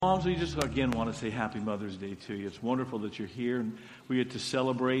Moms, we just again want to say Happy Mother's Day to you. It's wonderful that you're here and we get to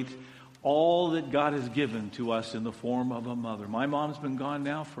celebrate all that God has given to us in the form of a mother. My mom's been gone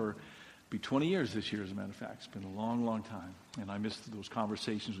now for 20 years this year, as a matter of fact. It's been a long, long time. And I miss those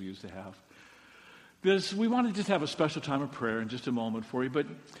conversations we used to have. We want to just have a special time of prayer in just a moment for you, but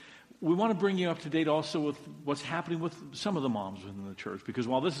we want to bring you up to date also with what's happening with some of the moms within the church. Because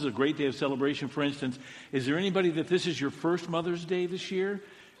while this is a great day of celebration, for instance, is there anybody that this is your first Mother's Day this year?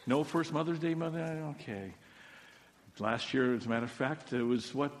 No first Mother's Day, mother? Okay. Last year, as a matter of fact, it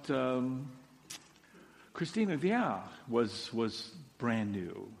was what Christina, was brand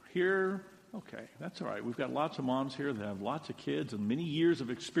new. Here, okay, that's all right. We've got lots of moms here that have lots of kids and many years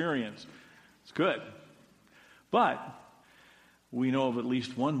of experience. It's good. But we know of at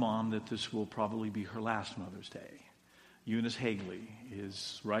least one mom that this will probably be her last Mother's Day. Eunice Hagley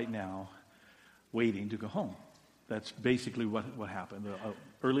is right now waiting to go home. That's basically what happened.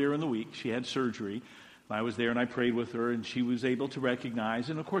 Earlier in the week, she had surgery. I was there and I prayed with her, and she was able to recognize.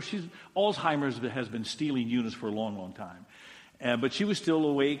 And of course, Alzheimer's has been stealing Eunice for a long, long time. But she was still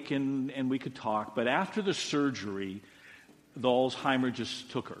awake and we could talk. But after the surgery, the Alzheimer just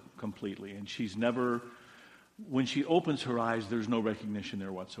took her completely. And when she opens her eyes, there's no recognition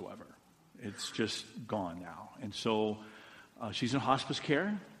there whatsoever. It's just gone now. And so she's in hospice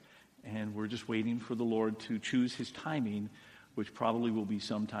care. And we're just waiting for the Lord to choose his timing, which probably will be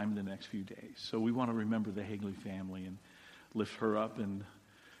sometime in the next few days. So we want to remember the Hagley family and lift her up, and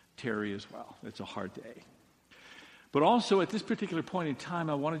Terry as well. It's a hard day. But also at this particular point in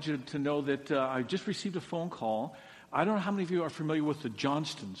time, I wanted you to know that I just received a phone call. I don't know how many of you are familiar with the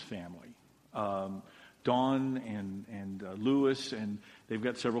Johnstons family. Dawn and Lewis, and they've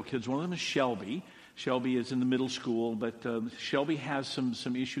got several kids. One of them is Shelby. Shelby is in the middle school, but Shelby has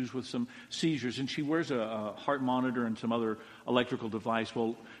some issues with some seizures, and she wears a heart monitor and some other electrical device.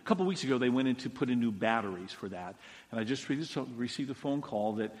 Well, a couple weeks ago, they went in to put in new batteries for that. And I just received a phone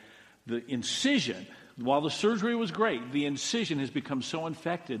call that the incision, while the surgery was great, the incision has become so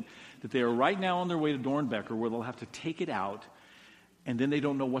infected that they are right now on their way to Dornbecker, where they'll have to take it out, and then they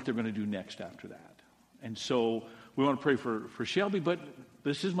don't know what they're going to do next after that. And so we want to pray for Shelby, but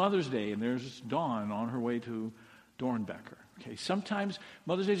this is Mother's Day, and there's Dawn on her way to Dornbecker. Okay, sometimes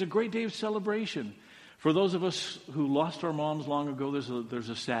Mother's Day is a great day of celebration. For those of us who lost our moms long ago, there's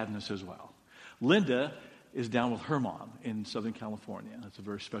a sadness as well. Linda is down with her mom in Southern California. It's a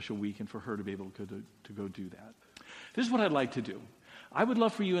very special weekend for her to be able to go do that. This is what I'd like to do. I would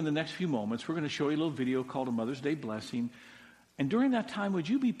love for you in the next few moments, we're going to show you a little video called A Mother's Day Blessing. And during that time, would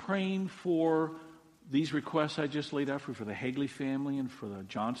you be praying for these requests I just laid out for the Hagley family and for the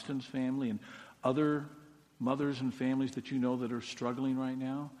Johnstons family and other mothers and families that you know that are struggling right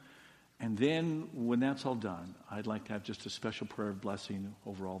now? And then when that's all done, I'd like to have just a special prayer of blessing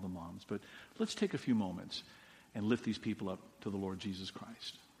over all the moms. But let's take a few moments and lift these people up to the Lord Jesus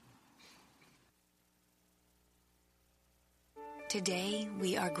Christ. Today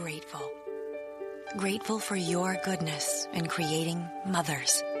we are grateful. Grateful for your goodness in creating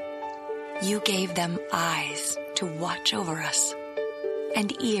mothers. You gave them eyes to watch over us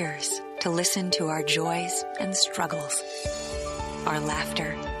and ears to listen to our joys and struggles, our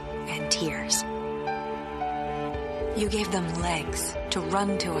laughter and tears. You gave them legs to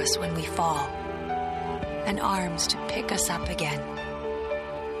run to us when we fall and arms to pick us up again,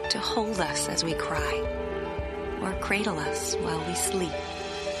 to hold us as we cry or cradle us while we sleep.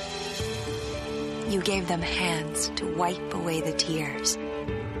 You gave them hands to wipe away the tears,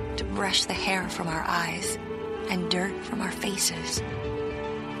 to brush the hair from our eyes and dirt from our faces,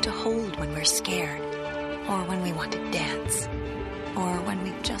 to hold when we're scared or when we want to dance or when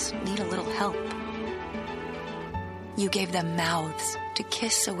we just need a little help. You gave them mouths to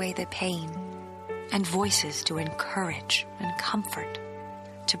kiss away the pain and voices to encourage and comfort,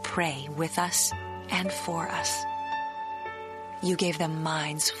 to pray with us and for us. You gave them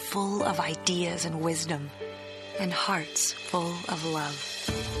minds full of ideas and wisdom and hearts full of love.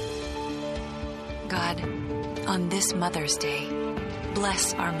 God, on this Mother's Day,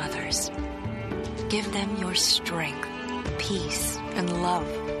 bless our mothers. Give them your strength, peace, and love,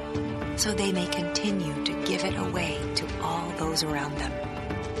 so they may continue to give it away to all those around them.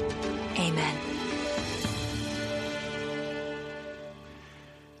 Amen.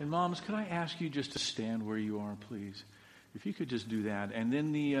 And moms, could I ask you just to stand where you are, please? If you could just do that. And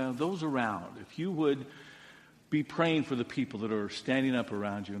then those around, if you would be praying for the people that are standing up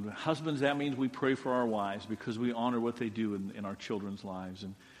around you. And husbands, that means we pray for our wives because we honor what they do in our children's lives.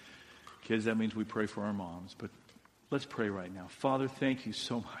 And kids, that means we pray for our moms. But let's pray right now. Father, thank you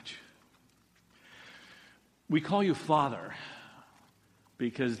so much. We call you Father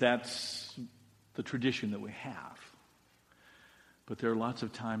because that's the tradition that we have. But there are lots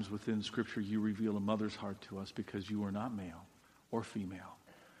of times within Scripture you reveal a mother's heart to us because you are not male or female.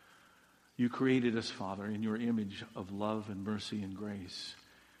 You created us, Father, in your image of love and mercy and grace.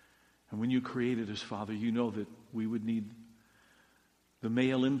 And when you created us, Father, you know that we would need the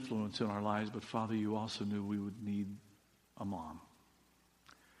male influence in our lives, but Father, you also knew we would need a mom.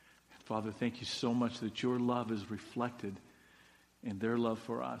 And Father, thank you so much that your love is reflected in their love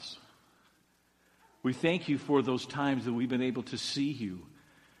for us. We thank you for those times that we've been able to see you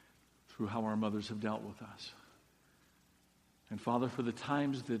through how our mothers have dealt with us. And Father, for the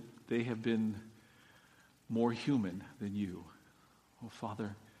times that they have been more human than you, oh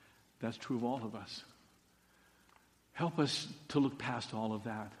Father, that's true of all of us. Help us to look past all of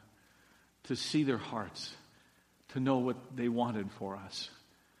that, to see their hearts, to know what they wanted for us.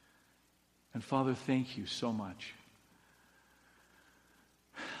 And Father, thank you so much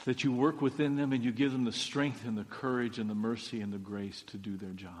that you work within them and you give them the strength and the courage and the mercy and the grace to do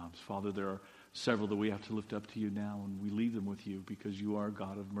their jobs. Father, there are several that we have to lift up to you now, and we leave them with you because you are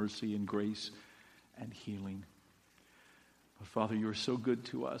God of mercy and grace and healing. But Father, you are so good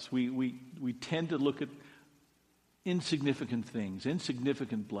to us. We tend to look at insignificant things,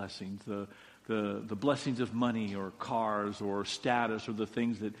 insignificant blessings, the blessings of money or cars or status or the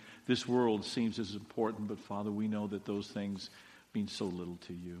things that this world seems as important. But Father, we know that those things mean so little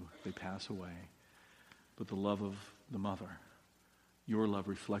to you. They pass away. But the love of the mother, your love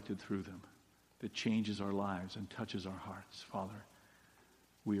reflected through them, that changes our lives and touches our hearts, Father,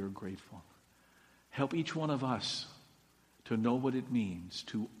 we are grateful. Help each one of us to know what it means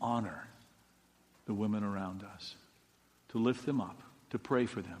to honor the women around us, to lift them up, to pray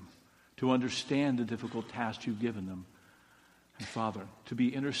for them, to understand the difficult tasks you've given them, and Father, to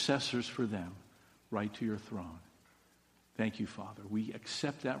be intercessors for them right to your throne. Thank you, Father. We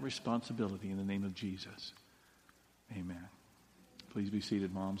accept that responsibility in the name of Jesus. Amen. Please be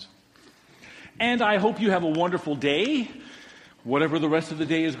seated, moms. And I hope you have a wonderful day, whatever the rest of the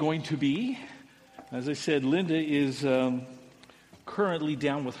day is going to be. As I said, Linda is currently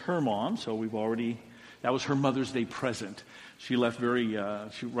down with her mom, so that was her Mother's Day present. She left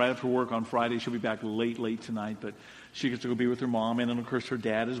right after work on Friday. She'll be back late tonight, but she gets to go be with her mom, and then, of course, her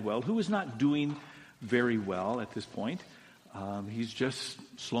dad as well, who is not doing very well at this point. He's just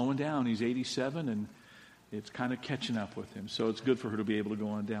slowing down. He's 87, and it's kind of catching up with him. So it's good for her to be able to go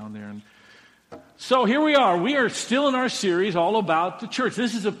on down there. And so here we are. We are still in our series all about the church.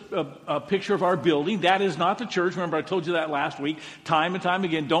 This is a picture of our building. That is not the church. Remember, I told you that last week, time and time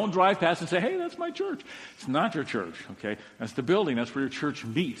again. Don't drive past and say, hey, that's my church. It's not your church, okay? That's the building. That's where your church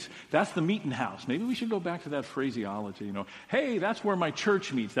meets. That's the meeting house. Maybe we should go back to that phraseology, Hey, that's where my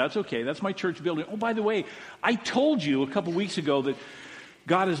church meets. That's okay. That's my church building. Oh, by the way, I told you a couple weeks ago that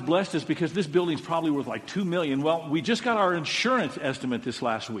God has blessed us because this building's probably worth like $2 million. Well, we just got our insurance estimate this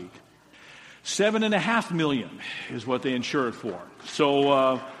last week. $7.5 million is what they insure it for.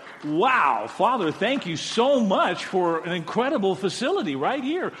 So, wow, Father, thank you so much for an incredible facility right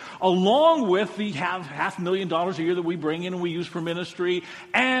here, along with the $500,000 a year that we bring in and we use for ministry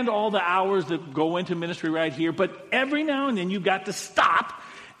and all the hours that go into ministry right here. But every now and then you've got to stop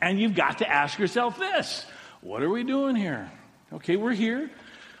and you've got to ask yourself this: what are we doing here? Okay, we're here.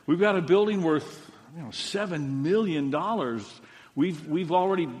 We've got a building worth $7 million. We've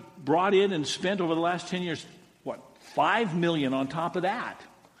already brought in and spent over the last 10 years, $5 million on top of that.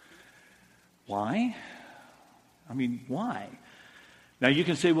 Why? Why? Now you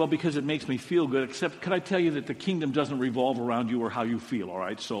can say, well, because it makes me feel good, except could I tell you that the kingdom doesn't revolve around you or how you feel, all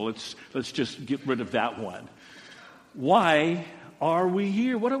right? So let's just get rid of that one. Why are we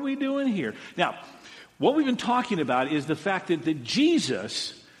here? What are we doing here? Now, what we've been talking about is the fact that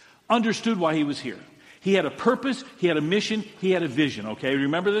Jesus understood why he was here. He had a purpose, he had a mission, he had a vision, okay?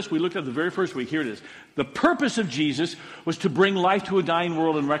 Remember this? We looked at the very first week. Here it is. The purpose of Jesus was to bring life to a dying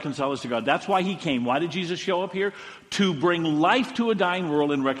world and reconcile us to God. That's why he came. Why did Jesus show up here? To bring life to a dying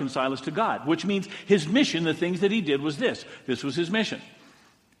world and reconcile us to God, which means his mission, the things that he did, was this. This was his mission.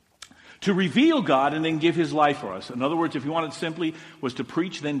 To reveal God and then give his life for us. In other words, if you want it simply, was to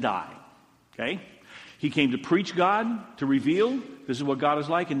preach, then die, okay? He came to preach God, to reveal this is what God is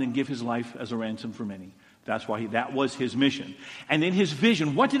like, and then give his life as a ransom for many. That's why that was his mission. And then his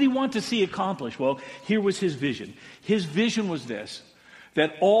vision. What did he want to see accomplished? Well, here was his vision. His vision was this: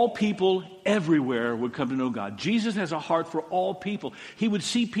 that all people everywhere would come to know God. Jesus has a heart for all people. He would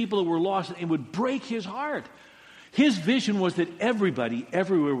see people that were lost and it would break his heart. His vision was that everybody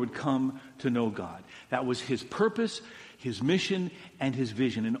everywhere would come to know God. That was his purpose, his mission, and his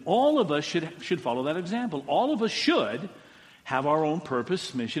vision. And all of us should follow that example. All of us should have our own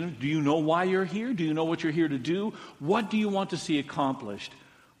purpose, mission. Do you know why you're here? Do you know what you're here to do? What do you want to see accomplished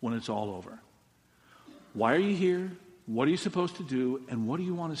when it's all over? Why are you here? What are you supposed to do? And what do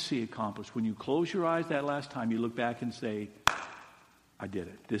you want to see accomplished? When you close your eyes that last time, you look back and say, I did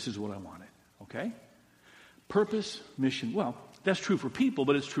it. This is what I wanted. Okay? Purpose, mission. Well, that's true for people,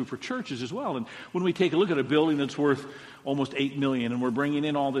 but it's true for churches as well. And when we take a look at a building that's worth almost $8 million, and we're bringing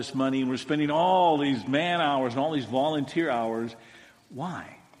in all this money, and we're spending all these man hours and all these volunteer hours,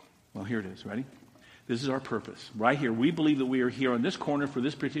 why? Well, here it is. Ready? This is our purpose. Right here. We believe that we are here on this corner for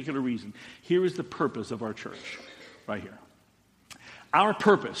this particular reason. Here is the purpose of our church. Right here. Our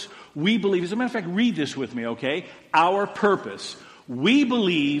purpose. We believe, as a matter of fact, read this with me, okay? Our purpose. We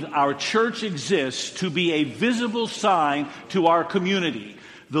believe our church exists to be a visible sign to our community,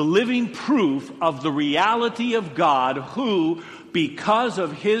 the living proof of the reality of God who, because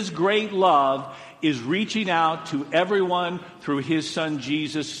of His great love, is reaching out to everyone through His Son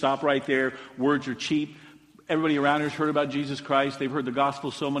Jesus. Stop right there. Words are cheap. Everybody around here has heard about Jesus Christ. They've heard the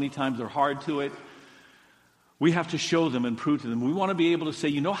gospel so many times they're hard to it. We have to show them and prove to them. We want to be able to say,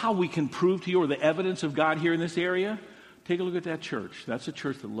 you know how we can prove to you or the evidence of God here in this area? Take a look at that church. That's a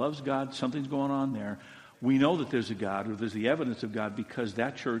church that loves God. Something's going on there. We know that there's a God or there's the evidence of God because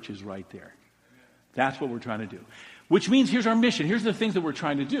that church is right there. That's what we're trying to do. Which means here's our mission. Here's the things that we're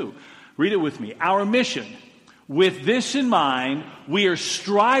trying to do. Read it with me. Our mission. With this in mind, we are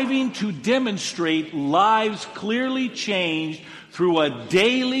striving to demonstrate lives clearly changed through a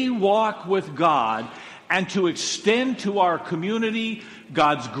daily walk with God and to extend to our community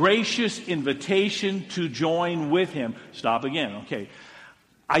God's gracious invitation to join with Him. Stop again. Okay.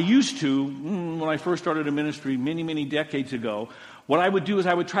 I used to, when I first started a ministry many, many decades ago, what I would do is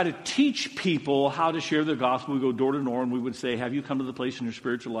I would try to teach people how to share the gospel. We go door to door and we would say, have you come to the place in your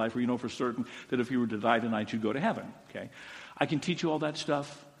spiritual life where you know for certain that if you were to die tonight, you'd go to heaven? Okay. I can teach you all that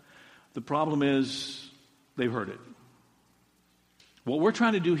stuff. The problem is they've heard it. What we're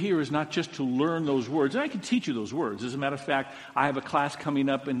trying to do here is not just to learn those words. And I can teach you those words. As a matter of fact, I have a class coming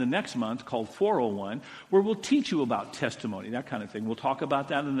up in the next month called 401 where we'll teach you about testimony, that kind of thing. We'll talk about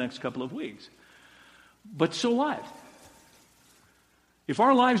that in the next couple of weeks. But so what? If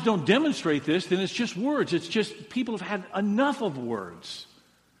our lives don't demonstrate this, then it's just words. It's just people have had enough of words.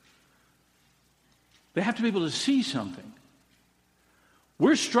 They have to be able to see something.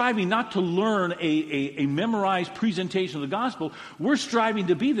 We're striving not to learn a memorized presentation of the gospel. We're striving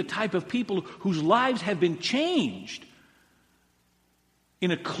to be the type of people whose lives have been changed in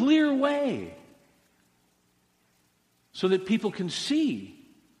a clear way so that people can see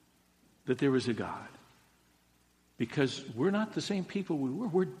that there is a God. Because we're not the same people we were.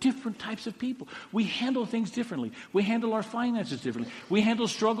 We're different types of people. We handle things differently. We handle our finances differently. We handle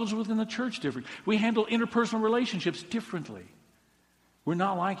struggles within the church differently. We handle interpersonal relationships differently. We're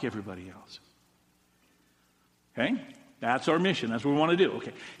not like everybody else. Okay? That's our mission. That's what we want to do.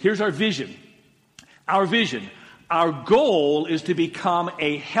 Okay. Here's our vision. Our vision. Our goal is to become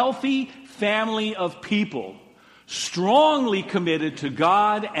a healthy family of people, strongly committed to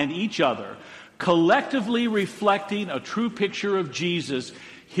God and each other, collectively reflecting a true picture of Jesus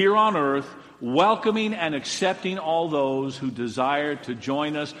here on earth, welcoming and accepting all those who desire to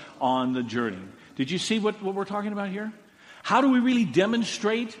join us on the journey. Did you see what we're talking about here? How do we really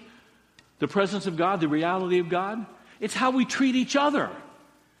demonstrate the presence of God, the reality of God? It's how we treat each other.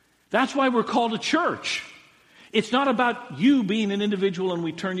 That's why we're called a church. It's not about you being an individual and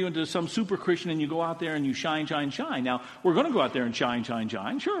we turn you into some super Christian and you go out there and you shine, shine, shine. Now, we're going to go out there and shine, shine,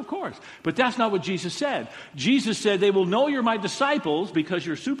 shine. Sure, of course. But that's not what Jesus said. Jesus said, they will know you're my disciples because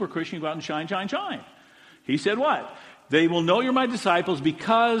you're super Christian. You go out and shine, shine, shine. He said what? They will know you're my disciples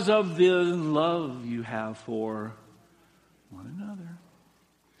because of the love you have for one another.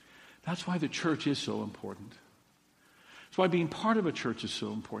 That's why the church is so important. That's why being part of a church is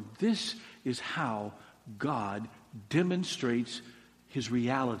so important. This is how God demonstrates His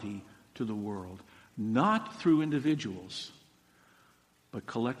reality to the world. Not through individuals, but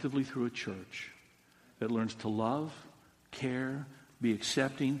collectively through a church that learns to love, care, be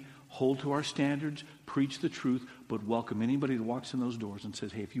accepting, hold to our standards, preach the truth, but welcome anybody that walks in those doors and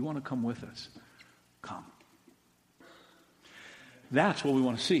says, hey, if you want to come with us, come. That's what we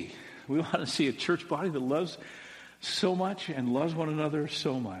want to see. We want to see a church body that loves so much and loves one another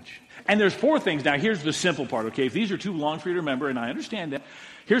so much. And there's 4 things. Now, here's the simple part, okay? If these are too long for you to remember, and I understand that,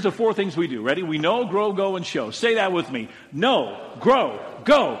 here's the 4 things we do. Ready? We know, grow, go, and show. Say that with me. Know, grow,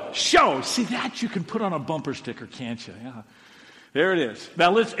 go, show. See, that you can put on a bumper sticker, can't you? Yeah. There it is.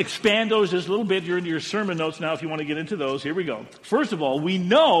 Now, let's expand those just a little bit. You're into your sermon notes now if you want to get into those. Here we go. First of all, we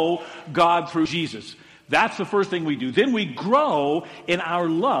know God through Jesus. That's the first thing we do. Then we grow in our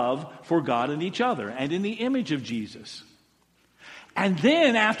love for God and each other and in the image of Jesus. And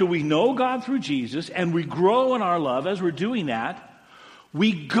then after we know God through Jesus and we grow in our love, as we're doing that,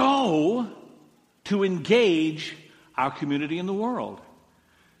 we go to engage our community in the world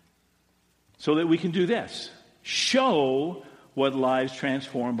so that we can do this. Show what lives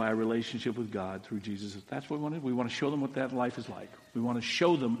transformed by a relationship with God through Jesus. That's what we want to do. We want to show them what that life is like. We want to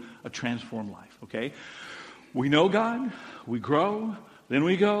show them a transformed life, okay? We know God, we grow, then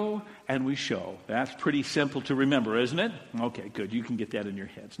we go, and we show. That's pretty simple to remember, isn't it? Okay, good. You can get that in your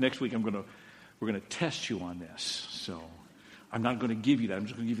heads. Next week we're going to test you on this. So I'm not going to give you that. I'm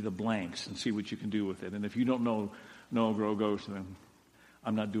just going to give you the blanks and see what you can do with it. And if you don't know, grow, go, so then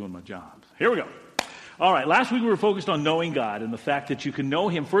I'm not doing my job. Here we go. All right, last week we were focused on knowing God and the fact that you can know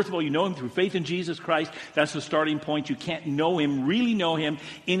Him. First of all, you know Him through faith in Jesus Christ. That's the starting point. You can't know Him, really know Him,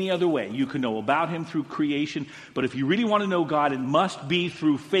 any other way. You can know about Him through creation, but if you really want to know God, it must be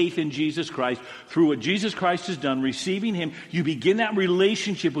through faith in Jesus Christ, through what Jesus Christ has done, receiving Him. You begin that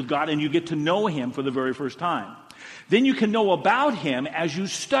relationship with God and you get to know Him for the very first time. Then you can know about Him as you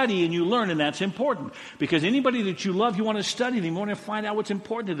study and you learn, and that's important. Because anybody that you love, you want to study them. You want to find out what's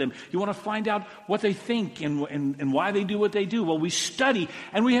important to them. You want to find out what they think and why they do what they do. Well, we study,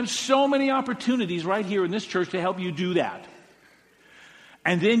 and we have so many opportunities right here in this church to help you do that.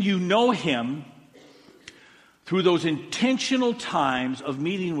 And then you know Him through those intentional times of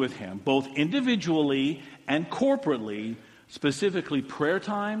meeting with Him, both individually and corporately, specifically prayer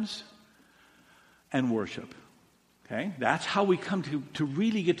times and worship. Okay? That's how we come to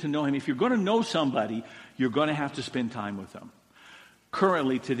really get to know Him. If you're going to know somebody, you're going to have to spend time with them.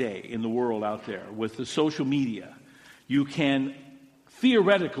 Currently today in the world out there with the social media, you can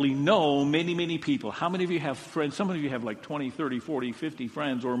theoretically know many, many people. How many of you have friends? Some of you have like 20, 30, 40, 50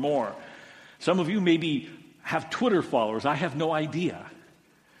 friends or more. Some of you maybe have Twitter followers. I have no idea.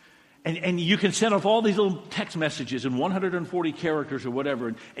 And you can send off all these little text messages in 140 characters or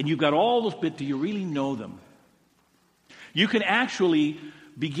whatever, and you've got all those, but do you really know them? You can actually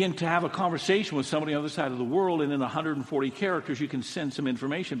begin to have a conversation with somebody on the other side of the world, and in 140 characters you can send some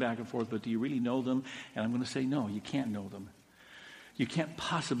information back and forth, but do you really know them? And I'm going to say, no, you can't know them. You can't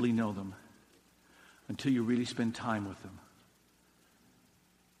possibly know them until you really spend time with them.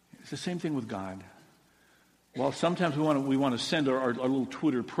 It's the same thing with God. Well, sometimes we want to send our little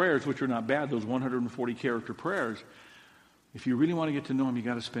Twitter prayers, which are not bad, those 140 character prayers. If you really want to get to know Him, you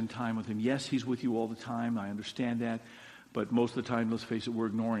got to spend time with Him. Yes, He's with you all the time. I understand that. But most of the time, let's face it, we're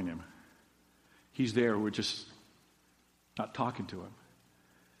ignoring Him. He's there. We're just not talking to Him.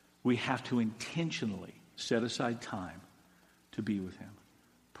 We have to intentionally set aside time to be with Him.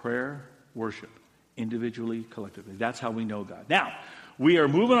 Prayer, worship, individually, collectively. That's how we know God. Now, we are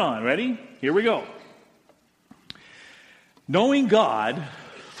moving on. Ready? Here we go. Knowing God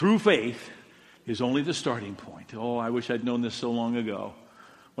through faith is only the starting point. Oh, I wish I'd known this so long ago.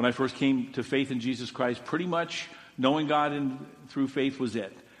 When I first came to faith in Jesus Christ, pretty much knowing God through faith was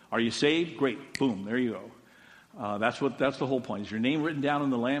it. Are you saved? Great. Boom. There you go. That's the whole point. Is your name written down in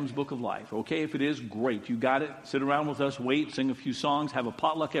the Lamb's Book of Life? Okay, if it is, great. You got it. Sit around with us, wait, sing a few songs, have a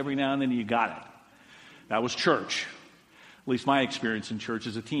potluck every now and then, you got it. That was church. At least my experience in church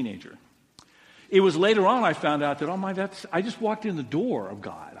as a teenager. It was later on I found out that, I just walked in the door of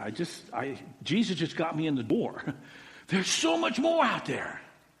God. Jesus just got me in the door. There's so much more out there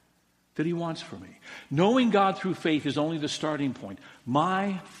that He wants for me. Knowing God through faith is only the starting point.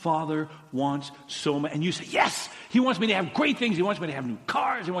 My Father wants so much. And you say, yes, He wants me to have great things. He wants me to have new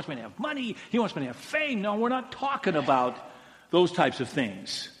cars. He wants me to have money. He wants me to have fame. No, we're not talking about those types of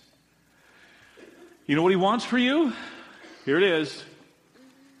things. You know what He wants for you? Here it is.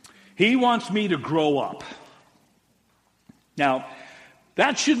 He wants me to grow up. Now,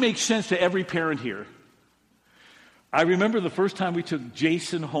 that should make sense to every parent here. I remember the first time we took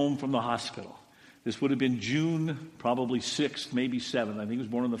Jason home from the hospital. This would have been June, probably 6th, maybe 7th. I think he was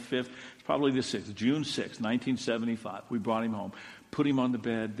born on the 5th. It's probably the 6th, June 6th, 1975. We brought him home, put him on the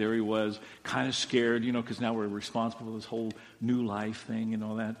bed. There he was, kind of scared, because now we're responsible for this whole new life thing and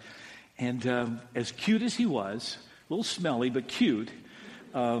all that. And as cute as he was, a little smelly, but cute,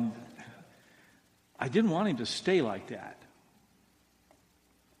 I didn't want him to stay like that.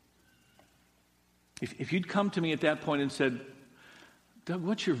 If you'd come to me at that point and said, Doug,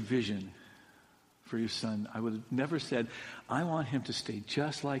 what's your vision for your son? I would have never said, I want him to stay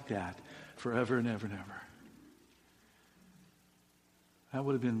just like that forever and ever and ever. That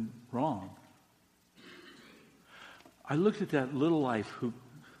would have been wrong. I looked at that little life who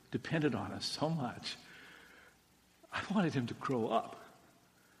depended on us so much. I wanted him to grow up.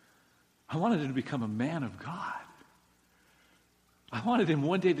 I wanted him to become a man of God. I wanted him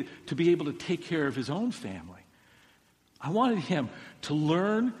one day to be able to take care of his own family. I wanted him to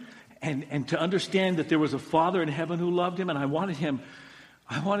learn and to understand that there was a Father in heaven who loved him, and I wanted him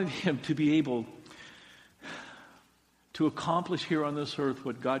to be able to accomplish here on this earth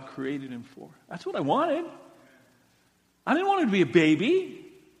what God created him for. That's what I wanted. I didn't want him to be a baby.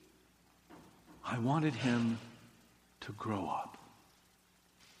 I wanted him to grow up.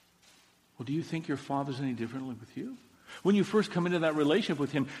 Well, do you think your father's any differently with you? When you first come into that relationship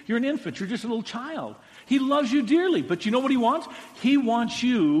with him, you're an infant. You're just a little child. He loves you dearly, but you know what he wants? He wants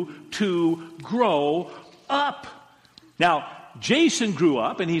you to grow up. Now, Jason grew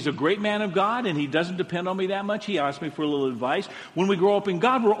up, and he's a great man of God, and he doesn't depend on me that much. He asked me for a little advice. When we grow up in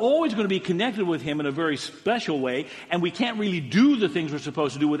God, we're always going to be connected with him in a very special way, and we can't really do the things we're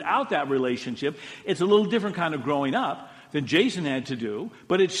supposed to do without that relationship. It's a little different kind of growing up than Jason had to do,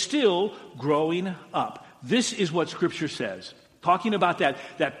 but it's still growing up. This is what Scripture says. Talking about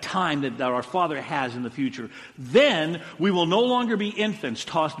that time that our Father has in the future. Then we will no longer be infants,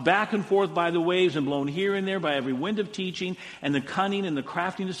 tossed back and forth by the waves and blown here and there by every wind of teaching and the cunning and the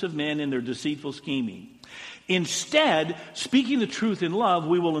craftiness of men in their deceitful scheming. Instead, speaking the truth in love,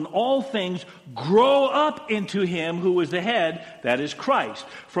 we will in all things grow up into him who is the head, that is Christ.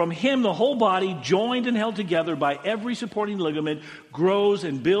 From him the whole body, joined and held together by every supporting ligament, grows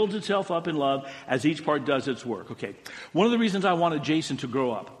and builds itself up in love as each part does its work. Okay, one of the reasons I wanted Jason to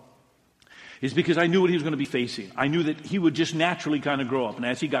grow up is because I knew what he was going to be facing. I knew that he would just naturally kind of grow up. And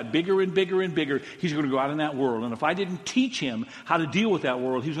as he got bigger and bigger and bigger, he's going to go out in that world. And if I didn't teach him how to deal with that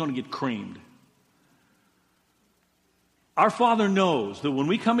world, he was going to get creamed. Our Father knows that when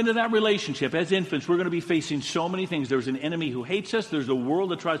we come into that relationship as infants, we're going to be facing so many things. There's an enemy who hates us. There's a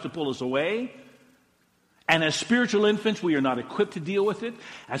world that tries to pull us away. And as spiritual infants, we are not equipped to deal with it.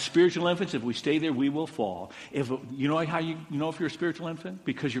 As spiritual infants, if we stay there, we will fall. You know how you know if you're a spiritual infant?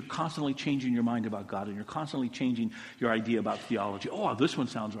 Because you're constantly changing your mind about God, and you're constantly changing your idea about theology. Oh, this one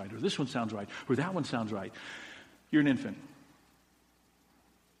sounds right, or this one sounds right, or that one sounds right. You're an infant.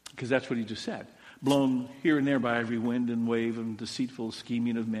 Because that's what he just said. Blown here and there by every wind and wave and deceitful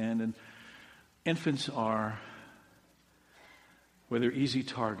scheming of men. And infants are, well, they're easy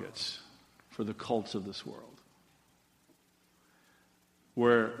targets for the cults of this world.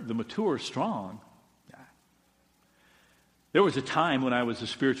 Where the mature are strong. There was a time when I was a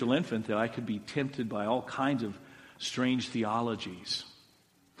spiritual infant that I could be tempted by all kinds of strange theologies.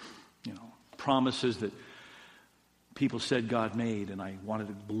 You know, promises that people said God made, and I wanted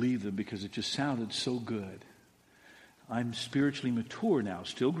to believe them because it just sounded so good. I'm spiritually mature now,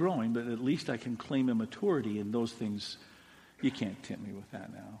 still growing, but at least I can claim a maturity in those things. You can't tempt me with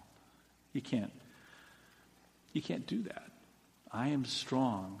that now. You can't do that. I am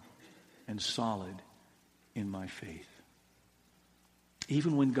strong and solid in my faith.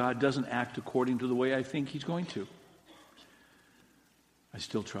 Even when God doesn't act according to the way I think he's going to, I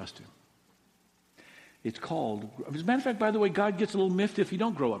still trust him. It's called, as a matter of fact, by the way, God gets a little miffed if you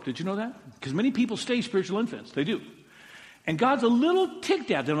don't grow up. Did you know that? Because many people stay spiritual infants. They do. And God's a little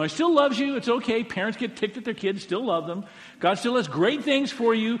ticked at them. He still loves you. It's okay. Parents get ticked at their kids, still love them. God still has great things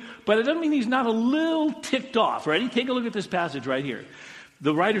for you, but it doesn't mean he's not a little ticked off. Ready? Take a look at this passage right here.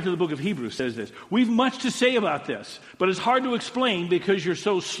 The writer to the book of Hebrews says this. We've much to say about this, but it's hard to explain because you're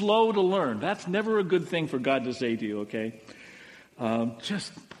so slow to learn. That's never a good thing for God to say to you, okay? You're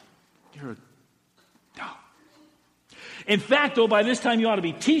a In fact, though, by this time you ought to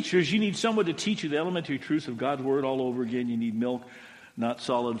be teachers. You need someone to teach you the elementary truths of God's Word all over again. You need milk, not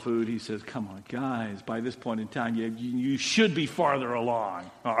solid food. He says, come on, guys, by this point in time, you should be farther along,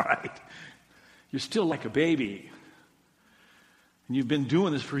 all right? You're still like a baby. And you've been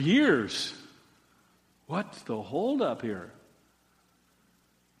doing this for years. What's the holdup here?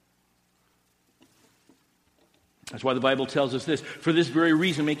 That's why the Bible tells us this. For this very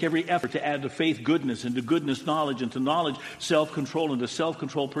reason, make every effort to add to faith goodness, and to goodness knowledge, and to knowledge self-control, and to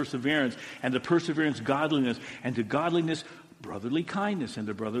self-control perseverance, and to perseverance godliness, and to godliness brotherly kindness, and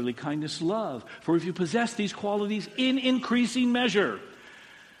to brotherly kindness love. For if you possess these qualities in increasing measure,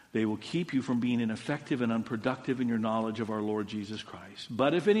 they will keep you from being ineffective and unproductive in your knowledge of our Lord Jesus Christ.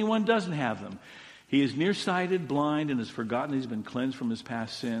 But if anyone doesn't have them, he is nearsighted, blind, and has forgotten he's been cleansed from his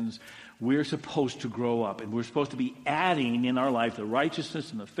past sins. We're supposed to grow up, and we're supposed to be adding in our life the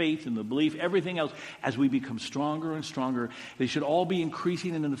righteousness and the faith and the belief, everything else, as we become stronger and stronger. They should all be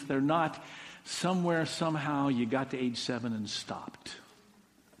increasing, and if they're not, somewhere, somehow, you got to age 7 and stopped.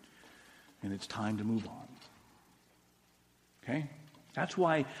 And it's time to move on. Okay? That's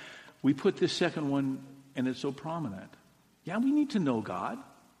why we put this second one, and it's so prominent. Yeah, we need to know God.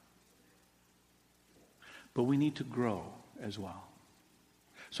 but we need to grow as well.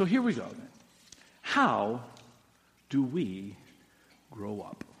 So here we go then. How do we grow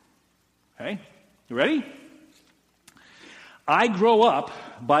up? Okay? You ready? I grow up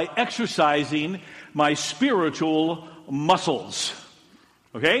by exercising my spiritual muscles.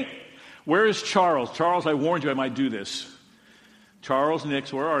 Okay? Where is Charles? Charles, I warned you I might do this. Charles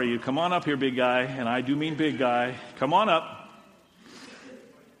Nix, where are you? Come on up here, big guy. And I do mean big guy. Come on up.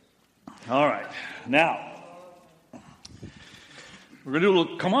 All right. Now, we're going to do a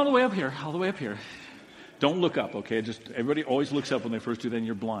little, come all the way up here, all the way up here. Don't look up, okay? Just everybody always looks up when they first do, then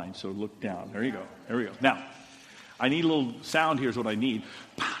you're blind. So look down. There you go. There we go. Now, I need a little sound here is what I need.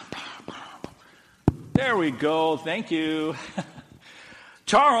 There we go. Thank you.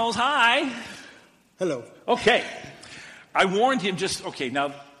 Charles, hi. Hello. Okay. I warned him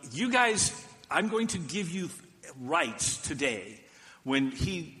now, you guys, I'm going to give you rights today. When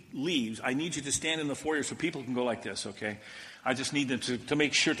he leaves, I need you to stand in the foyer so people can go like this, okay? I just need them to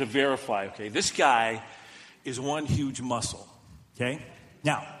make sure to verify, okay? This guy is one huge muscle, okay?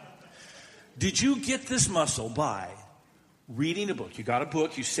 Now, did you get this muscle by reading a book? You got a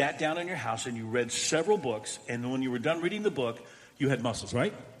book, you sat down in your house, and you read several books, and when you were done reading the book, you had muscles,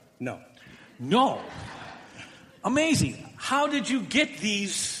 right? No. No. Amazing. How did you get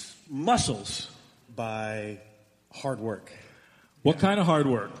these muscles? By hard work. What kind of hard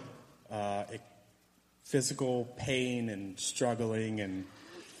work? Physical pain and struggling and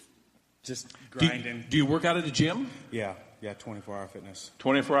just grinding. Do you work out at the gym? Yeah, 24-hour fitness.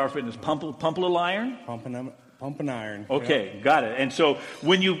 24-hour fitness. Pump a little iron? Pumping iron. Okay, got it. And so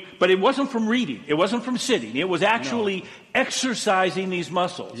but it wasn't from reading. It wasn't from sitting. It was actually exercising these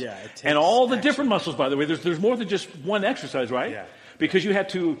muscles. Yeah, it takes and all the different muscles, by the way. There's more than just one exercise, right? Yeah. Because you had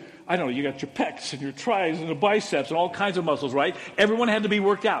to, you got your pecs and your tris and the biceps and all kinds of muscles, right? Everyone had to be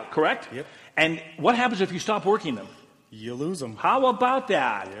worked out, correct? Yep. And what happens if you stop working them? You lose them. How about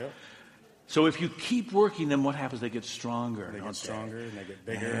that? Yep. So if you keep working them, what happens? They get stronger. They get stronger and they get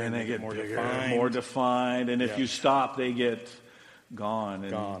bigger and they get more bigger, defined. more defined. And if you stop, they get gone.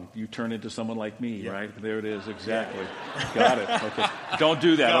 And gone. You turn into someone like me, Yep. right? There it is, exactly. Got it. Okay. Don't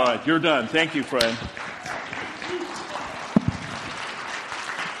do that. All right, you're done. Thank you, friend.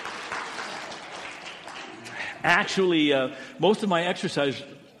 Actually, most of my exercise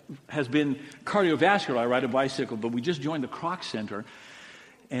has been cardiovascular. I ride a bicycle, but we just joined the Croc Center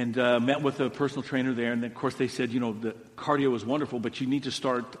and met with a personal trainer there. And, of course, they said, the cardio is wonderful, but you need to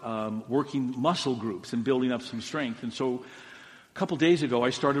start working muscle groups and building up some strength. And so a couple days ago, I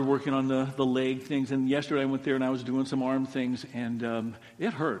started working on the leg things. And yesterday I went there and I was doing some arm things. And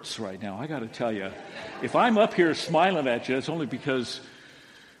it hurts right now, I got to tell you. If I'm up here smiling at you, it's only because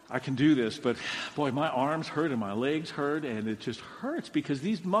I can do this, but boy, my arms hurt and my legs hurt, and it just hurts because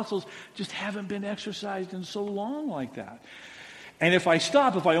these muscles just haven't been exercised in so long like that. And if I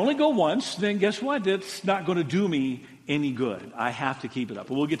stop, if I only go once, then guess what? That's not going to do me any good. I have to keep it up.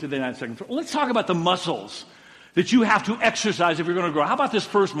 But we'll get to that in a second. Let's talk about the muscles that you have to exercise if you're going to grow. How about this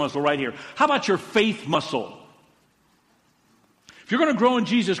first muscle right here? How about your faith muscle? If you're going to grow in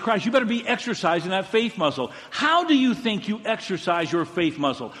Jesus Christ, you better be exercising that faith muscle. How do you think you exercise your faith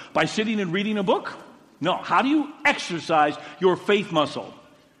muscle? By sitting and reading a book? No. How do you exercise your faith muscle?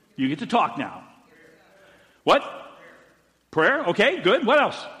 You get to talk now. What? Prayer? Okay, good. What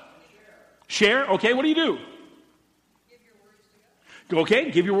else? Share. Okay, what do you do?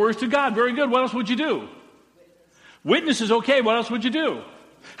 Okay, give your words to God. Very good. What else would you do? Witnesses. Okay, what else would you do?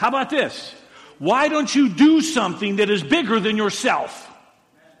 How about this? Why don't you do something that is bigger than yourself?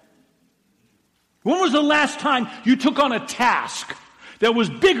 When was the last time you took on a task that was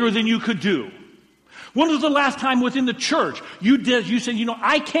bigger than you could do? When was the last time within the church you said,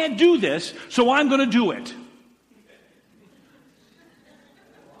 I can't do this, so I'm going to do it?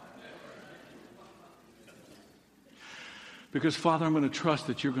 Because, Father, I'm going to trust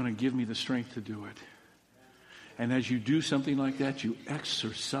that you're going to give me the strength to do it. And as you do something like that, you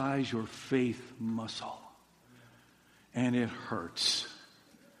exercise your faith muscle. And it hurts,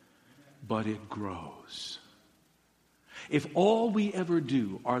 but it grows. If all we ever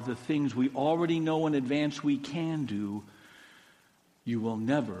do are the things we already know in advance we can do, you will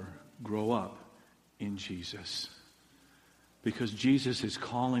never grow up in Jesus. Because Jesus is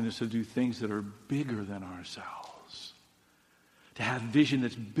calling us to do things that are bigger than ourselves. To have vision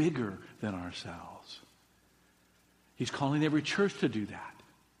that's bigger than ourselves. He's calling every church to do that.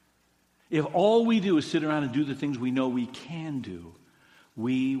 If all we do is sit around and do the things we know we can do,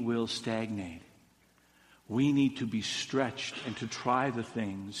 we will stagnate. We need to be stretched and to try the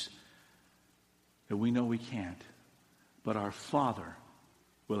things that we know we can't. But our Father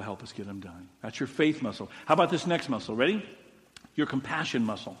will help us get them done. That's your faith muscle. How about this next muscle? Ready? Your compassion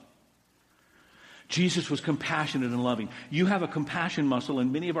muscle. Jesus was compassionate and loving. You have a compassion muscle,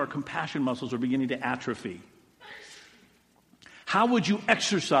 and many of our compassion muscles are beginning to atrophy. How would you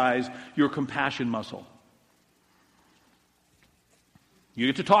exercise your compassion muscle? You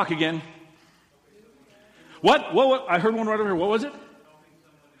get to talk again. What? I heard one right over here. What was it?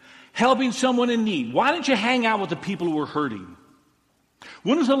 Helping someone in need. Why don't you hang out with the people who are hurting?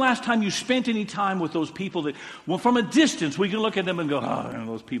 When was the last time you spent any time with those people that, well, from a distance, we can look at them and go, oh,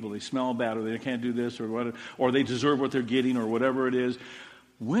 those people, they smell bad, or they can't do this, or whatever, or they deserve what they're getting, or whatever it is.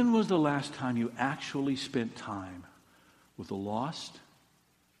 When was the last time you actually spent time with the lost,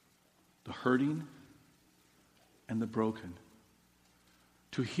 the hurting, and the broken?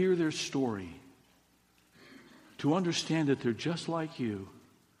 To hear their story, to understand that they're just like you.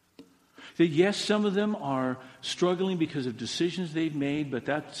 That yes, some of them are struggling because of decisions they've made, but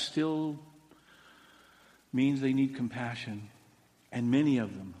that still means they need compassion. And many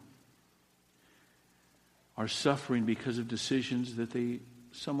of them are suffering because of decisions that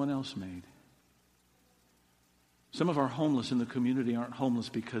someone else made. Some of our homeless in the community aren't homeless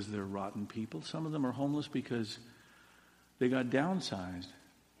because they're rotten people. Some of them are homeless because they got downsized.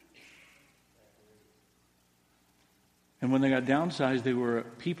 And when they got downsized, they were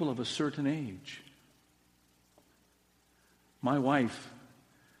people of a certain age. My wife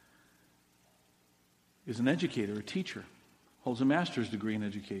is an educator, a teacher, holds a master's degree in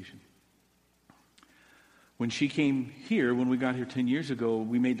education. When she came here, when we got here 10 years ago,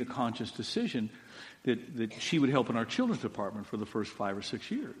 we made the conscious decision that she would help in our children's department for the first 5 or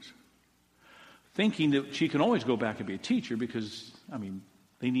 6 years. Thinking that she can always go back and be a teacher because,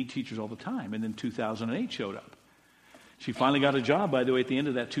 they need teachers all the time. And then 2008 showed up. She finally got a job, by the way, at the end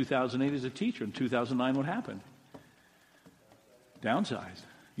of that 2008 as a teacher. In 2009, what happened? Downsized.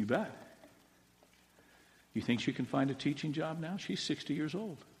 You bet. You think she can find a teaching job now? She's 60 years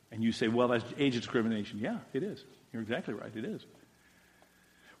old. And you say, well, that's age discrimination. Yeah, it is. You're exactly right. It is.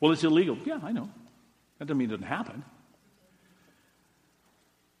 Well, it's illegal. Yeah, I know. That doesn't mean it doesn't happen.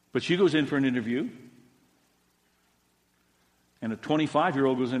 But she goes in for an interview. And a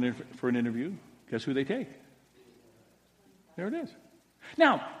 25-year-old goes in for an interview. Guess who they take? There it is.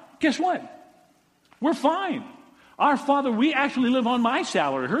 Now, guess what? We're fine. Our Father, we actually live on my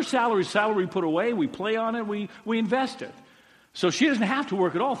salary. Her salary we put away. We play on it. We invest it. So she doesn't have to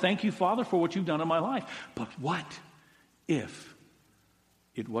work at all. Thank you, Father, for what you've done in my life. But what if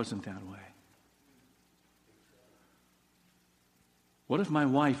it wasn't that way? What if my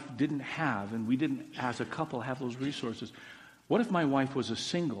wife didn't have, and we didn't as a couple have those resources? What if my wife was a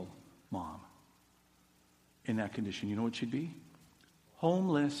single mom in that condition? You know what she'd be?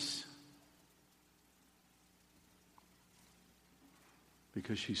 Homeless.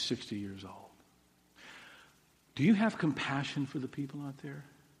 Because she's 60 years old. Do you have compassion for the people out there?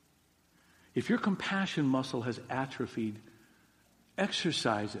 If your compassion muscle has atrophied,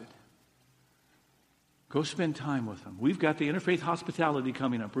 exercise it. Go spend time with them. We've got the Interfaith Hospitality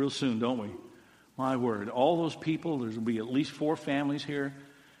coming up real soon, don't we? My word. All those people, there's going to be at least 4 families here,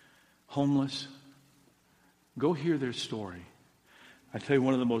 homeless. Go hear their story. I tell you,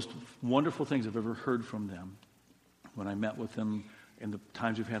 one of the most wonderful things I've ever heard from them when I met with them in the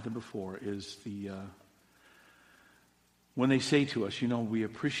times we've had them before is when they say to us, we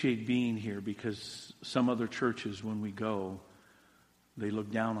appreciate being here because some other churches, when we go, they look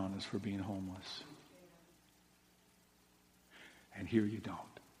down on us for being homeless. And here you don't.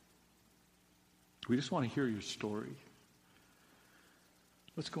 We just want to hear your story.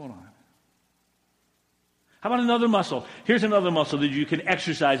 What's going on? How about another muscle? Here's another muscle that you can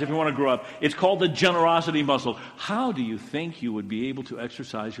exercise if you want to grow up. It's called the generosity muscle. How do you think you would be able to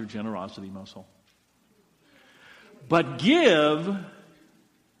exercise your generosity muscle? But give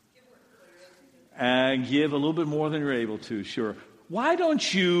a little bit more than you're able to, sure. Why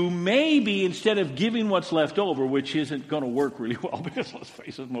don't you maybe, instead of giving what's left over, which isn't going to work really well because let's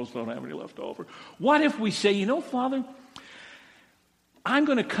face it, most don't have any left over. What if we say, Father, I'm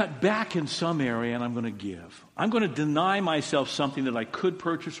going to cut back in some area and I'm going to give. I'm going to deny myself something that I could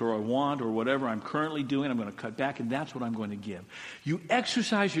purchase or I want or whatever I'm currently doing. I'm going to cut back and that's what I'm going to give. You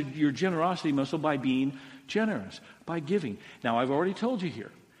exercise your generosity muscle by being generous, by giving. Now, I've already told you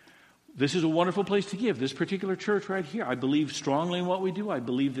here, this is a wonderful place to give. This particular church right here, I believe strongly in what we do. I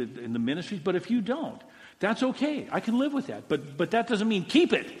believe that in the ministries. But if you don't, that's okay. I can live with that. But that doesn't mean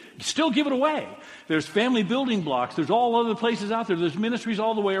keep it. Still give it away. There's family building blocks. There's all other places out there. There's ministries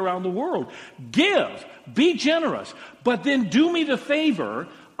all the way around the world. Give. Be generous. But then do me the favor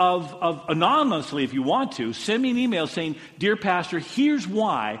of anonymously, if you want to, send me an email saying, "Dear Pastor, here's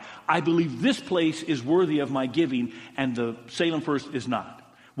why I believe this place is worthy of my giving and the Salem First is not."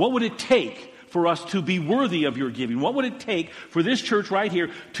 What would it take for us to be worthy of your giving? What would it take for this church right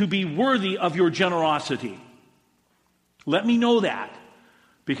here to be worthy of your generosity? Let me know that.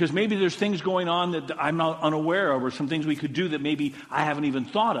 Because maybe there's things going on that I'm not unaware of, or some things we could do that maybe I haven't even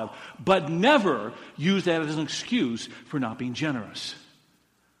thought of. But never use that as an excuse for not being generous.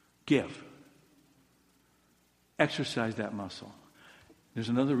 Give. Exercise that muscle. There's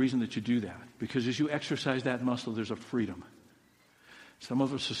another reason that you do that. Because as you exercise that muscle, there's a freedom. Some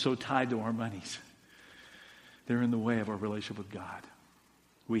of us are so tied to our monies. They're in the way of our relationship with God.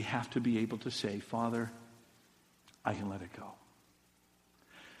 We have to be able to say, "Father, I can let it go."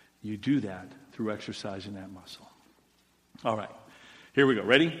 You do that through exercising that muscle. All right. Here we go.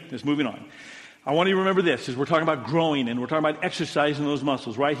 Ready? Let's moving on. I want you to remember this as we're talking about growing and we're talking about exercising those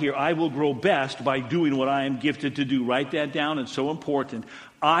muscles. Right here, I will grow best by doing what I am gifted to do. Write that down. It's so important.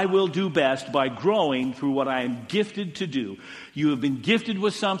 I will do best by growing through what I am gifted to do. You have been gifted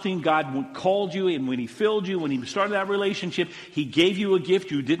with something. God called you, and when He filled you, when He started that relationship, He gave you a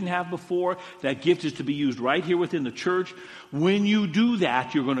gift you didn't have before. That gift is to be used right here within the church. When you do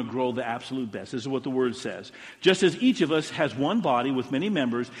that, you're going to grow the absolute best. This is what the Word says. Just as each of us has one body with many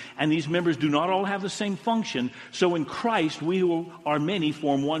members, and these members do not all have the same function, so in Christ we who are many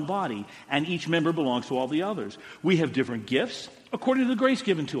form one body, and each member belongs to all the others. We have different gifts according to the grace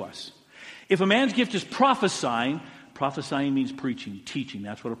given to us. If a man's gift is prophesying means preaching, teaching.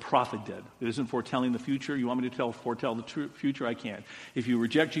 That's what a prophet did. It isn't foretelling the future. You want me to foretell the future? I can't. If you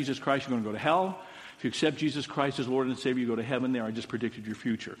reject Jesus Christ, you're going to go to hell. If you accept Jesus Christ as Lord and Savior, you go to heaven there. I just predicted your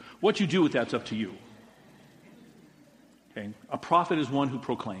future. What you do with that's up to you. Okay? A prophet is one who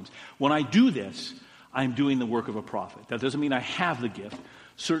proclaims. When I do this, I'm doing the work of a prophet. That doesn't mean I have the gift.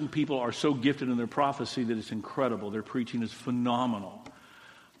 Certain people are so gifted in their prophecy that it's incredible. Their preaching is phenomenal.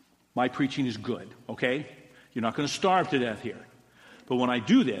 My preaching is good, okay? You're not going to starve to death here. But when I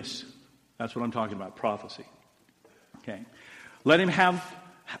do this, that's what I'm talking about, prophecy. Okay? Let him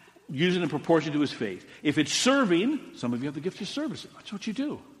use it in proportion to his faith. If it's serving, some of you have the gift of service. That's what you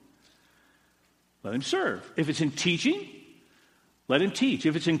do. Let him serve. If it's in teaching, let him teach.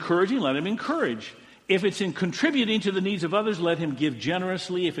 If it's encouraging, let him encourage. If it's in contributing to the needs of others, let him give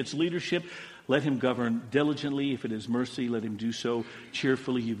generously. If it's leadership, let him govern diligently. If it is mercy, let him do so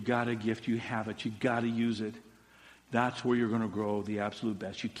cheerfully. You've got a gift. You have it. You've got to use it. That's where you're going to grow the absolute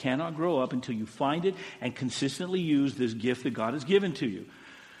best. You cannot grow up until you find it and consistently use this gift that God has given to you.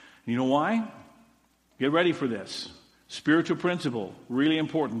 You know why? Get ready for this. Spiritual principle, really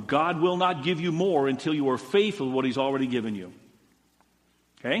important. God will not give you more until you are faithful to what He's already given you.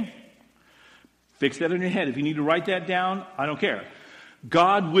 Okay? Fix that in your head. If you need to write that down, I don't care.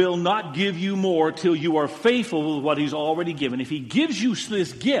 God will not give you more till you are faithful with what He's already given. If He gives you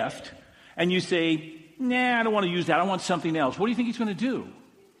this gift and you say, "Nah, I don't want to use that. I want something else," what do you think He's going to do?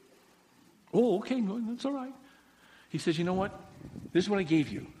 "Oh, okay, no, that's all right." He says, "You know what? This is what I gave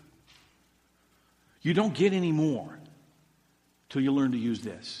you. You don't get any more till you learn to use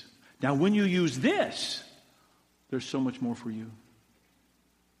this. Now, when you use this, there's so much more for you.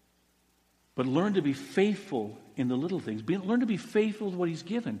 But learn to be faithful in the little things. Learn to be faithful to what He's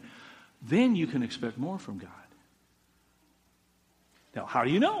given. Then you can expect more from God." Now, how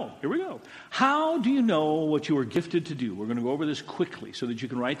do you know? Here we go. How do you know what you are gifted to do? We're going to go over this quickly so that you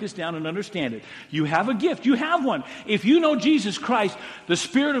can write this down and understand it. You have a gift. You have one. If you know Jesus Christ, the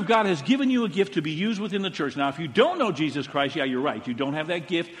Spirit of God has given you a gift to be used within the church. Now, if you don't know Jesus Christ, yeah, you're right. You don't have that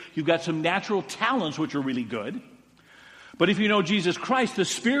gift. You've got some natural talents which are really good. But if you know Jesus Christ, the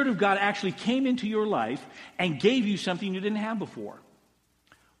Spirit of God actually came into your life and gave you something you didn't have before.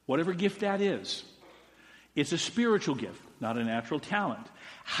 Whatever gift that is. It's a spiritual gift, not a natural talent.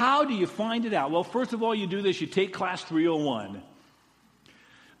 How do you find it out? Well, first of all, you do this. You take class 301.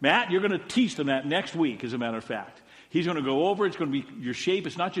 Matt, you're going to teach them that next week, as a matter of fact. He's going to go over. It's going to be your shape.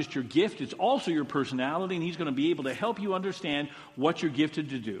 It's not just your gift. It's also your personality, and he's going to be able to help you understand what you're gifted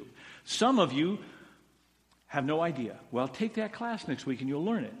to do. Some of you have no idea. Well, take that class next week, and you'll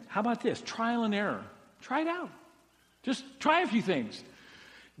learn it. How about this? Trial and error. Try it out. Just try a few things.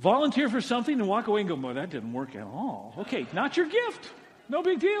 Volunteer for something and walk away and go, "Boy, that didn't work at all." Okay, not your gift. No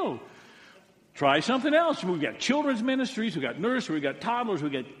big deal. Try something else. We've got children's ministries, we've got nursery, we've got toddlers,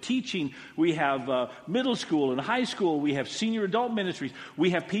 we've got teaching, we have middle school and high school, we have senior adult ministries,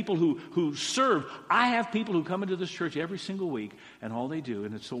 we have people who serve. I have people who come into this church every single week, and all they do,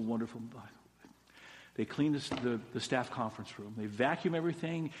 and it's so wonderful, They clean the staff conference room. They vacuum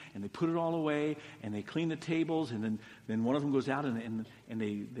everything, and they put it all away, and they clean the tables, and then one of them goes out and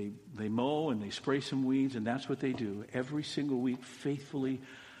they mow and they spray some weeds, and that's what they do every single week faithfully.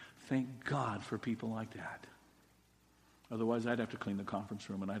 Thank God for people like that. Otherwise, I'd have to clean the conference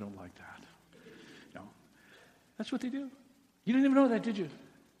room, and I don't like that. No. That's what they do. You didn't even know that, did you?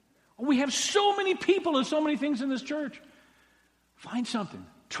 We have so many people and so many things in this church. Find something.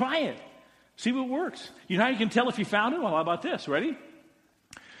 Try it. See what works. You know how you can tell if you found it? Well, how about this? Ready?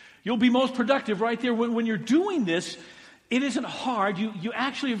 You'll be most productive right there. When you're doing this, it isn't hard. You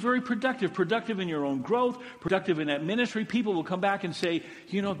actually are very productive. Productive in your own growth. Productive in that ministry. People will come back and say,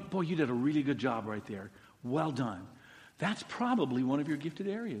 you know, boy, you did a really good job right there. Well done. That's probably one of your gifted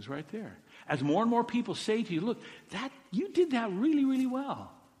areas right there. As more and more people say to you, look, you did that really, really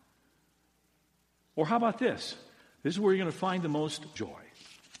well. Or how about this? This is where you're going to find the most joy.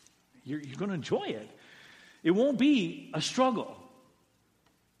 You're going to enjoy it. It won't be a struggle.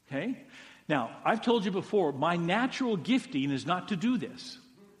 Okay? Now, I've told you before, my natural gifting is not to do this.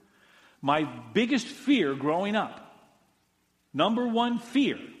 My biggest fear growing up, number one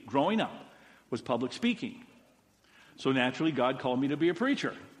fear growing up, was public speaking. So naturally, God called me to be a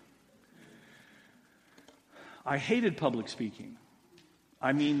preacher. I hated public speaking.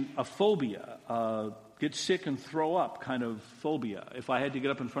 I mean, a phobia, get sick and throw up kind of phobia. If I had to get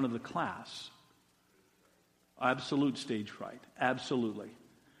up in front of the class, absolute stage fright, absolutely.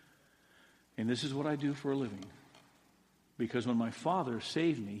 And this is what I do for a living. Because when my father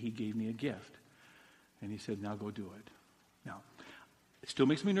saved me, he gave me a gift. And he said, now go do it. Now, it still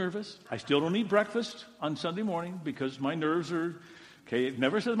makes me nervous. I still don't eat breakfast on Sunday morning because my nerves are, okay, it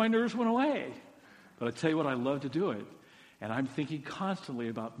never says my nerves went away. But I tell you what, I love to do it. And I'm thinking constantly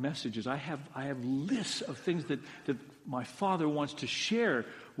about messages. I have lists of things that my father wants to share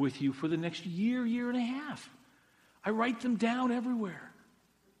with you for the next year and a half. I write them down everywhere.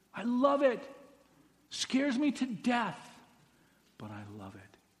 I love it. Scares me to death, but I love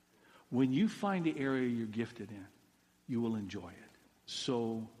it. When you find the area you're gifted in, you will enjoy it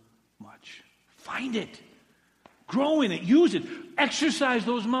so much. Find it. Grow in it. Use it. Exercise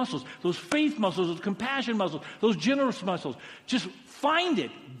those muscles, those faith muscles, those compassion muscles, those generous muscles. Just find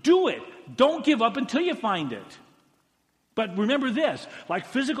it. Do it. Don't give up until you find it. But remember this, like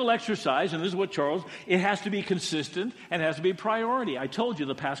physical exercise, and this is what Charles, it has to be consistent and it has to be a priority. I told you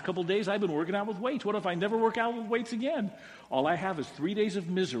the past couple days I've been working out with weights. What if I never work out with weights again? All I have is 3 days of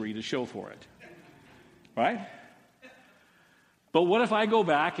misery to show for it. Right? But what if I go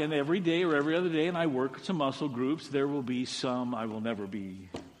back and every day or every other day and I work some muscle groups, there will be some, I will never be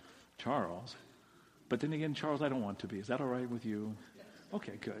Charles. But then again, Charles, I don't want to be. Is that all right with you?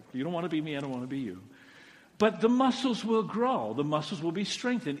 Okay, good. You don't want to be me, I don't want to be you. But the muscles will grow. The muscles will be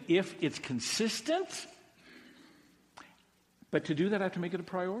strengthened if it's consistent. But to do that, I have to make it a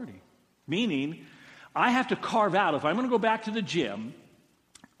priority. Meaning, I have to carve out, if I'm going to go back to the gym,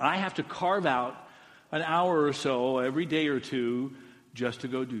 I have to carve out an hour or so every day or two just to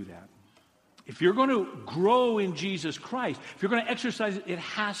go do that. If you're going to grow in Jesus Christ, if you're going to exercise it, it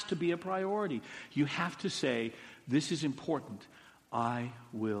has to be a priority. You have to say, this is important. I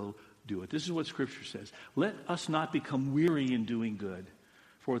will do it. This is what Scripture says. Let us not become weary in doing good,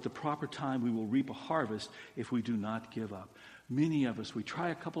 for at the proper time we will reap a harvest if we do not give up. Many of us, we try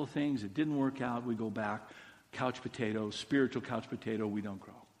a couple of things, it didn't work out, we go back, couch potato, spiritual couch potato, we don't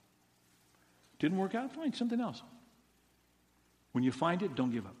grow. Didn't work out? Find something else. When you find it,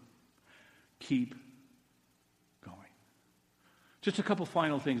 don't give up. Keep going. Just a couple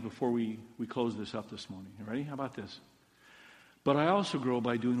final things before we close this up this morning. You ready? How about this? But I also grow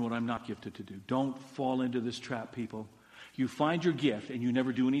by doing what I'm not gifted to do. Don't fall into this trap, people. You find your gift and you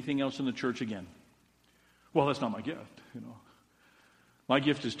never do anything else in the church again. Well, that's not my gift, you know. My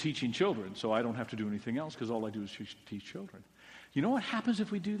gift is teaching children, so I don't have to do anything else because all I do is teach children. You know what happens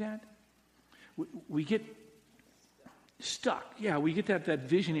if we do that? We get stuck. Yeah, we get that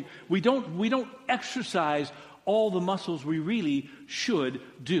vision. We don't exercise all the muscles we really should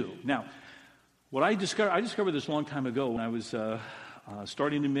do. Now, what I discovered this a long time ago when I was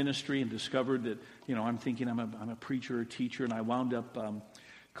starting in ministry and discovered that, you know, I'm thinking I'm a preacher or teacher, and I wound up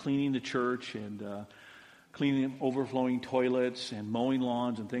cleaning the church and cleaning overflowing toilets and mowing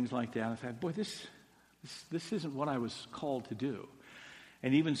lawns and things like that. I thought, boy, this isn't what I was called to do.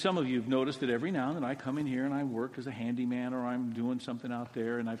 And even some of you have noticed that every now and then I come in here and I work as a handyman or I'm doing something out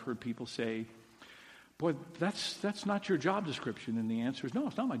there, and I've heard people say, boy, that's not your job description. And the answer is, no,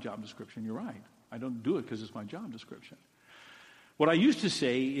 it's not my job description. You're right. I don't do it because it's my job description. What I used to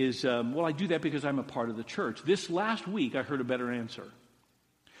say is, well, I do that because I'm a part of the church. This last week, I heard a better answer.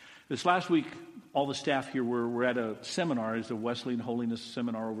 This last week, all the staff here were at a seminar. It's a Wesleyan Holiness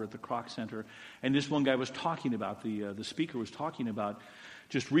seminar over at the Kroc Center. And this one guy was talking about, the speaker was talking about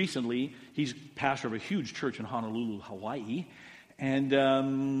just recently, he's pastor of a huge church in Honolulu, Hawaii. And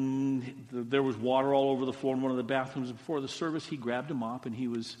there was water all over the floor in one of the bathrooms. Before the service, he grabbed a mop and he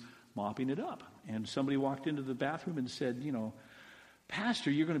was mopping it up. And somebody walked into the bathroom and said, Pastor,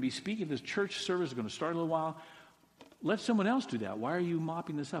 you're going to be speaking. This church service is going to start in a little while. Let someone else do that. Why are you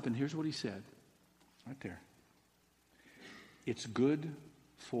mopping this up? And here's what he said. Right there. It's good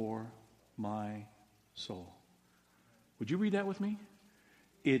for my soul. Would you read that with me?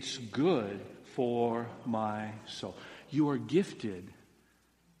 It's good for my soul. You are gifted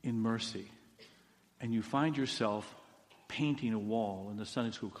in mercy, and you find yourself painting a wall in the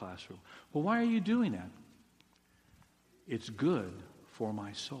Sunday school classroom. Well, why are you doing that? It's good for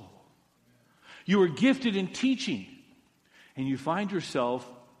my soul. You are gifted in teaching, and you find yourself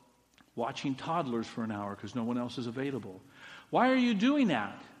watching toddlers for an hour because no one else is available. Why are you doing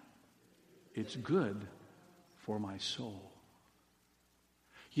that? It's good for my soul.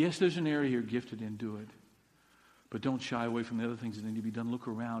 Yes, there's an area you're gifted in, do it. But don't shy away from the other things that need to be done. Look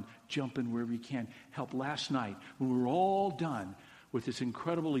around, jump in wherever you can. Help. Last night, when we were all done with this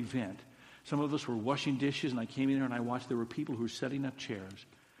incredible event, some of us were washing dishes, and I came in here and I watched there were people who were setting up chairs.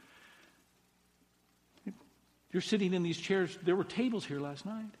 You're sitting in these chairs. There were tables here last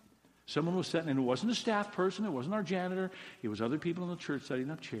night. Someone was sitting, and it wasn't a staff person, it wasn't our janitor, it was other people in the church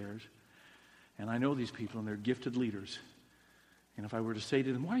setting up chairs. And I know these people, and they're gifted leaders. And if I were to say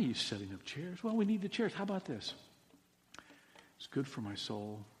to them, why are you setting up chairs? Well, we need the chairs. How about this? It's good for my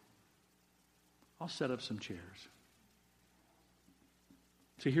soul. I'll set up some chairs.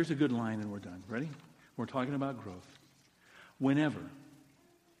 So here's a good line and we're done. Ready? We're talking about growth. Whenever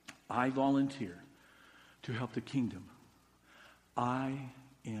I volunteer to help the kingdom, I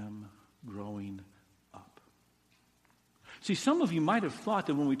am growing up. See, some of you might have thought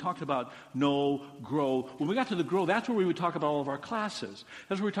that when we talked about know, grow, when we got to the grow, that's where we would talk about all of our classes.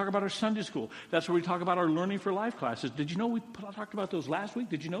 That's where we talk about our Sunday school. That's where we talk about our Learning for Life classes. Did you know we talked about those last week?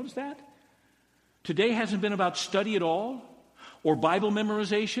 Did you notice that? Today hasn't been about study at all, or Bible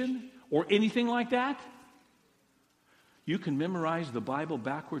memorization, or anything like that. You can memorize the Bible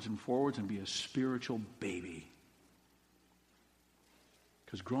backwards and forwards and be a spiritual baby.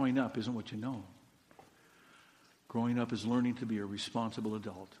 Because growing up isn't what you know. Growing up is learning to be a responsible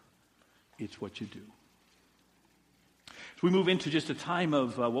adult. It's what you do. As we move into just a time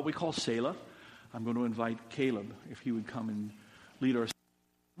of what we call Selah, I'm going to invite Caleb, if he would come and lead our.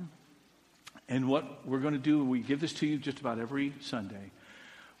 And what we're going to do, we give this to you just about every Sunday.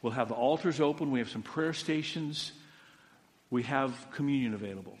 We'll have the altars open. We have some prayer stations. We have communion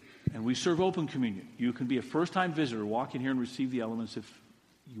available. And we serve open communion. You can be a first-time visitor, walk in here and receive the elements if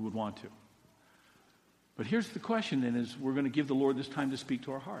you would want to. But here's the question then, is we're going to give the Lord this time to speak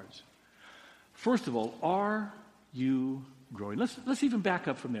to our hearts. First of all, are you growing? Let's even back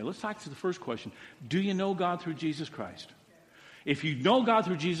up from there. Let's talk to the first question. Do you know God through Jesus Christ? If you know God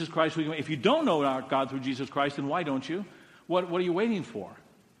through Jesus Christ, if you don't know God through Jesus Christ, then why don't you? What are you waiting for?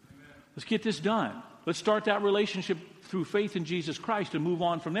 Amen. Let's get this done. Let's start that relationship through faith in Jesus Christ and move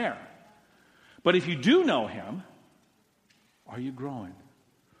on from there. But if you do know Him, are you growing?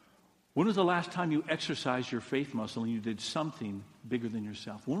 When was the last time you exercised your faith muscle and you did something bigger than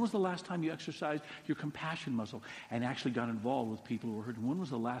yourself? When was the last time you exercised your compassion muscle and actually got involved with people who were hurting? When was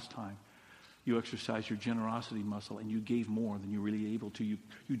the last time you exercised your generosity muscle and you gave more than you were really able to? You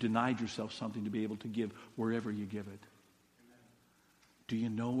denied yourself something to be able to give wherever you give it. Do you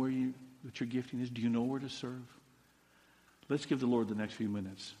know what your gifting is? Do you know where to serve? Let's give the Lord the next few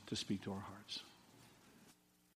minutes to speak to our hearts.